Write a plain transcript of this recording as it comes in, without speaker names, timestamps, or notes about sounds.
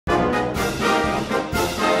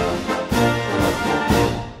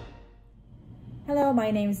Hello, my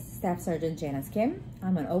name is Staff Sergeant Janice Kim.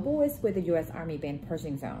 I'm an oboist with the U.S. Army Band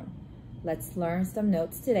Pershing Zone. Let's learn some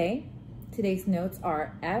notes today. Today's notes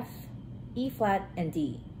are F, E flat, and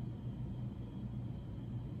D.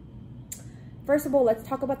 First of all, let's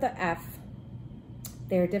talk about the F.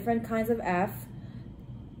 There are different kinds of F.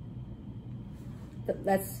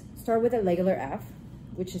 Let's start with a regular F,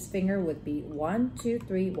 which his finger would be 1, 2,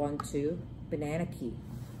 3, 1, 2, banana key.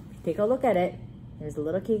 If you take a look at it, there's a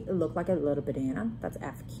little key, it looks like a little banana. That's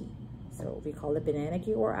F key. So we call it banana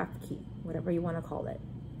key or F key, whatever you want to call it.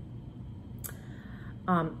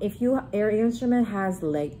 If your instrument has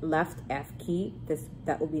left F key,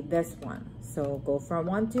 that will be this one. So go from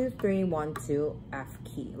 1, 2, 3, 1, 2, F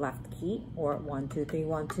key, left key, or 1, 2, 3,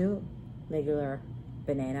 1, 2, regular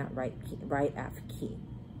banana, right F key.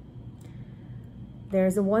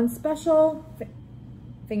 There's a one special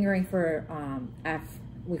fingering for F.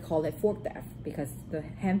 We call it forked F because the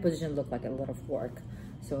hand position looked like a little fork.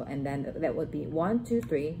 So, and then that would be 1, 2,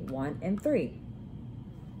 3, 1, and 3.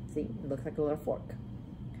 See, it looks like a little fork.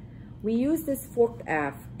 We use this forked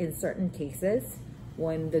F in certain cases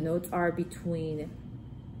when the notes are between,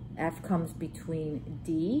 F comes between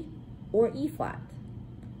D or E flat.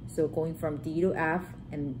 So going from D to F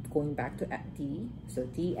and going back to D, so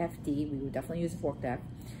D, F, D, we would definitely use forked F,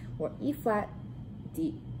 or E flat,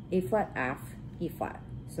 D, A flat, F, E flat.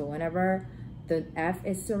 So whenever the F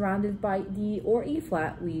is surrounded by D or E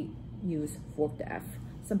flat, we use forked F.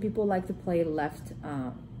 Some people like to play left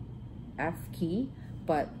F key,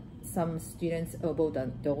 but some students oboe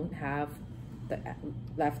don't have the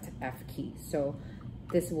left F key. So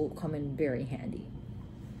this will come in very handy.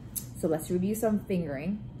 So let's review some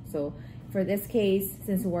fingering. So for this case,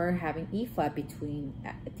 since we're having E flat between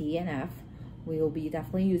D and F, we will be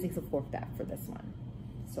definitely using some forked F for this one.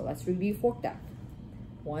 So let's review forked F.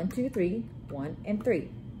 1, 2, 3, 1, and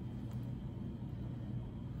 3.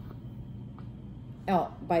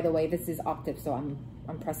 Oh, by the way, this is octave, so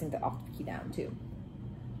I'm pressing the octave key down too.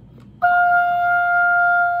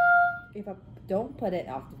 If I don't put it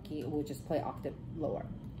octave key, it will just play octave lower.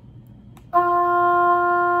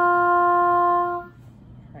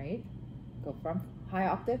 Right? Go from high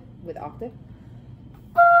octave with octave.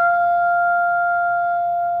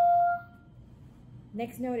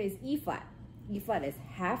 Next note is E flat. E flat is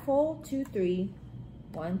half hole, 2, 3,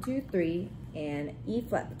 1, 2, 3, and E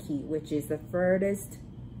flat key, which is the furthest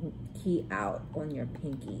key out on your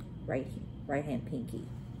pinky, right hand pinky.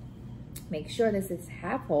 Make sure this is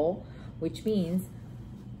half hole, which means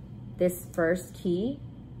this first key,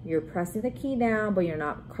 you're pressing the key down, but you're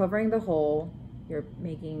not covering the hole, you're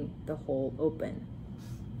making the hole open.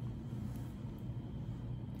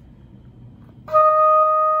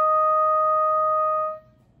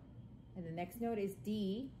 And the next note is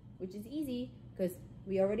D, which is easy because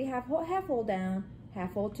we already have half hole down,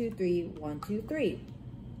 half hole, 2, 3, 1, 2, 3.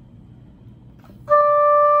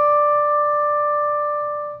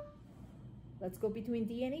 Let's go between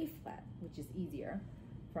D and E flat, which is easier.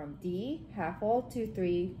 From D, half hole, 2,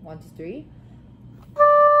 3, 1, 2, 3.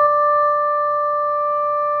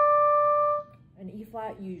 And E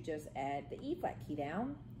flat, you just add the E flat key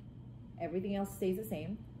down. Everything else stays the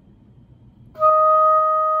same.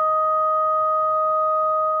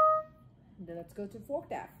 And then let's go to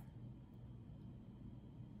forked F.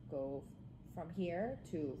 Go from here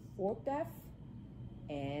to forked F.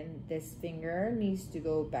 And this finger needs to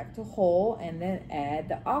go back to hole and then add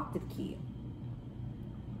the octave key.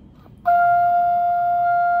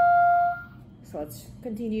 So let's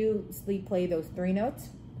continuously play those 3 notes.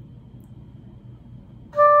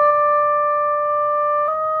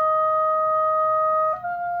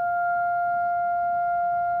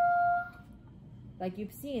 Like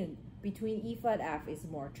you've seen, between E flat F is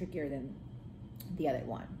more trickier than the other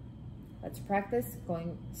one. Let's practice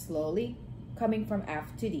going slowly, coming from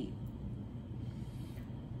F to D.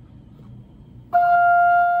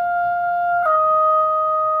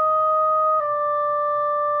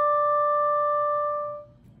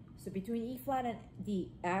 So between E flat and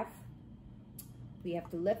D, F, we have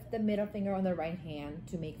to lift the middle finger on the right hand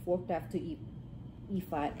to make forked F to E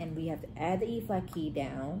flat, and we have to add the E flat key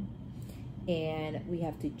down, and we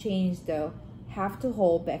have to change the half to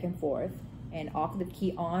whole back and forth, and octave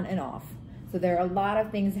key on and off. So there are a lot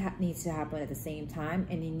of things that needs to happen at the same time,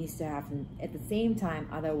 and it needs to happen at the same time,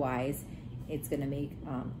 otherwise it's gonna make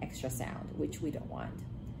extra sound, which we don't want.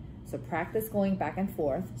 So practice going back and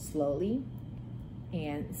forth slowly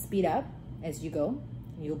and speed up as you go.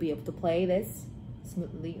 You'll be able to play this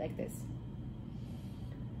smoothly like this.